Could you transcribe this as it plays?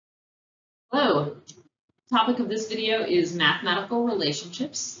Hello. Topic of this video is mathematical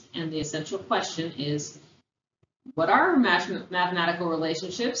relationships, and the essential question is, what are mathematical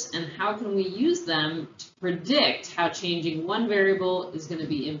relationships and how can we use them to predict how changing one variable is going to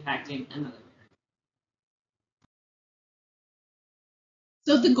be impacting another variable?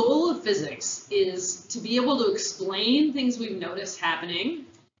 So the goal of physics is to be able to explain things we've noticed happening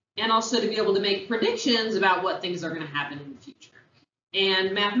and also to be able to make predictions about what things are going to happen in the future.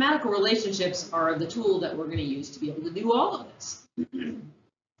 And mathematical relationships are the tool that we're going to use to be able to do all of this.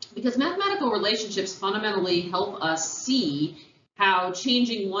 Because mathematical relationships fundamentally help us see how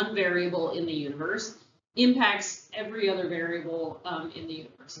changing one variable in the universe impacts every other variable in the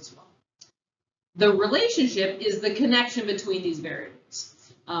universe as well. The relationship is the connection between these variables.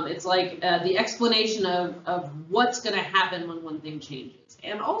 It's like the explanation of what's going to happen when one thing changes.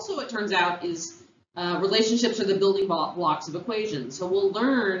 And also, it turns out, is relationships are the building blocks of equations. So we'll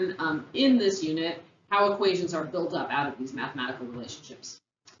learn in this unit how equations are built up out of these mathematical relationships.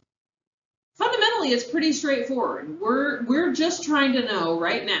 Fundamentally, it's pretty straightforward. We're just trying to know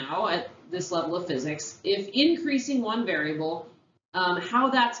right now at this level of physics if increasing one variable, how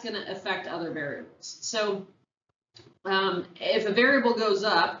that's going to affect other variables. So if a variable goes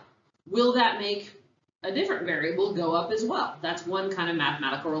up, will that make a different variable go up as well? That's one kind of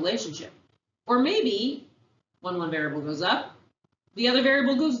mathematical relationship. Or maybe when one variable goes up, the other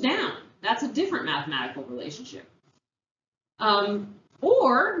variable goes down. That's a different mathematical relationship.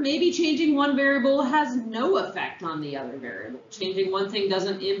 Or maybe changing one variable has no effect on the other variable. Changing one thing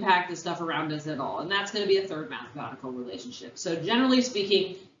doesn't impact the stuff around us at all. And that's going to be a third mathematical relationship. So generally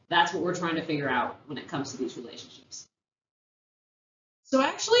speaking, that's what we're trying to figure out when it comes to these relationships. So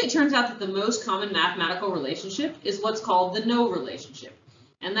actually, it turns out that the most common mathematical relationship is what's called the no relationship.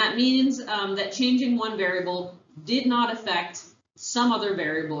 And that means that changing one variable did not affect some other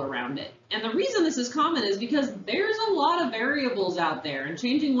variable around it. And the reason this is common is because there's a lot of variables out there, and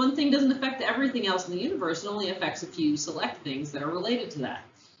changing one thing doesn't affect everything else in the universe. It only affects a few select things that are related to that.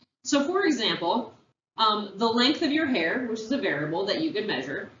 So for example, the length of your hair, which is a variable that you can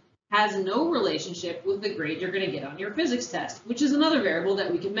measure, has no relationship with the grade you're going to get on your physics test, which is another variable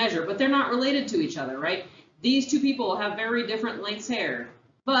that we can measure, but they're not related to each other, right? These two people have very different lengths hair,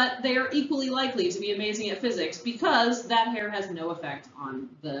 but they are equally likely to be amazing at physics because that hair has no effect on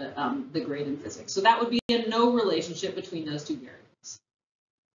the grade in physics. So that would be a no relationship between those two variables.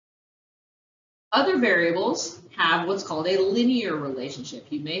 Other variables have what's called a linear relationship.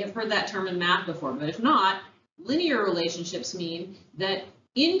 You may have heard that term in math before, but if not, linear relationships mean that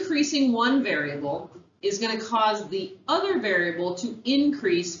increasing one variable is going to cause the other variable to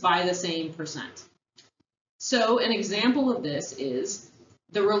increase by the same percent. So an example of this is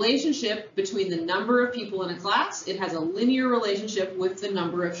the relationship between the number of people in a class. It has a linear relationship with the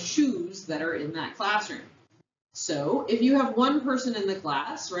number of shoes that are in that classroom. So if you have one person in the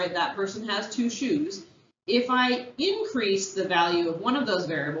class, right, that person has 2 shoes. If I increase the value of one of those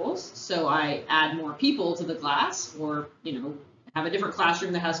variables, so I add more people to the class, or have a different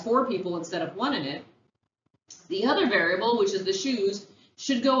classroom that has 4 people instead of 1 in it, the other variable, which is the shoes,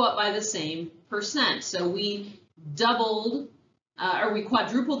 should go up by the same percent. So we doubled or we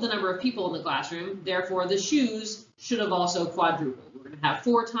quadrupled the number of people in the classroom, therefore the shoes should have also quadrupled. We're going to have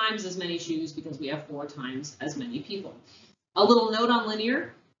 4 times as many shoes because we have 4 times as many people. A little note on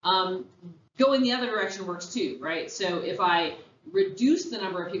linear, going the other direction works too, right? So if I reduce the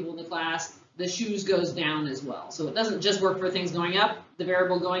number of people in the class, the shoes goes down as well. So it doesn't just work for things going up. The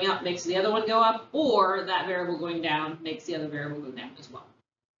variable going up makes the other one go up, or that variable going down makes the other variable go down as well.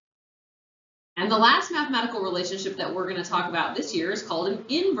 And the last mathematical relationship that we're going to talk about this year is called an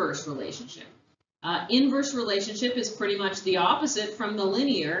inverse relationship. Inverse relationship is pretty much the opposite from the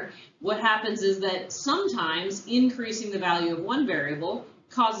linear. What happens is that sometimes increasing the value of one variable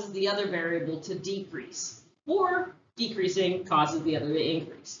causes the other variable to decrease, or decreasing causes the other to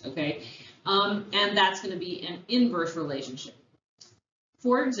increase, okay? And that's going to be an inverse relationship.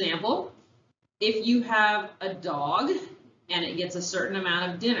 For example, if you have a dog and it gets a certain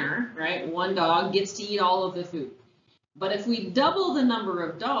amount of dinner, right? One dog gets to eat all of the food. But if we double the number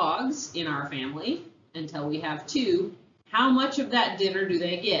of dogs in our family until we have 2, how much of that dinner do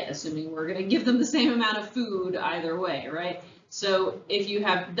they get? Assuming we're going to give them the same amount of food either way, right? So if you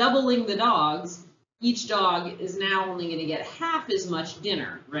have doubling the dogs, each dog is now only going to get half as much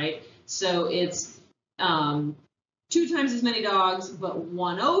dinner, right? So it's 2 times as many dogs, but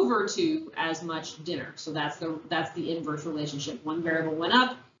 1/2 as much dinner. So that's the inverse relationship. One variable went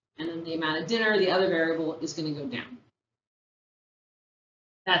up, and then the amount of dinner, the other variable is going to go down.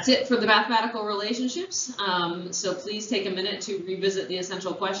 That's it for the mathematical relationships. So please take a minute to revisit the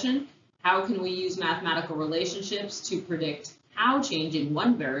essential question. how can we use mathematical relationships to predict how changing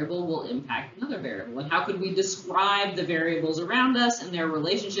one variable will impact another variable? And how could we describe the variables around us and their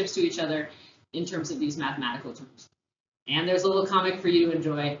relationships to each other in terms of these mathematical terms? And there's a little comic for you to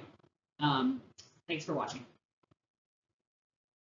enjoy. Thanks for watching.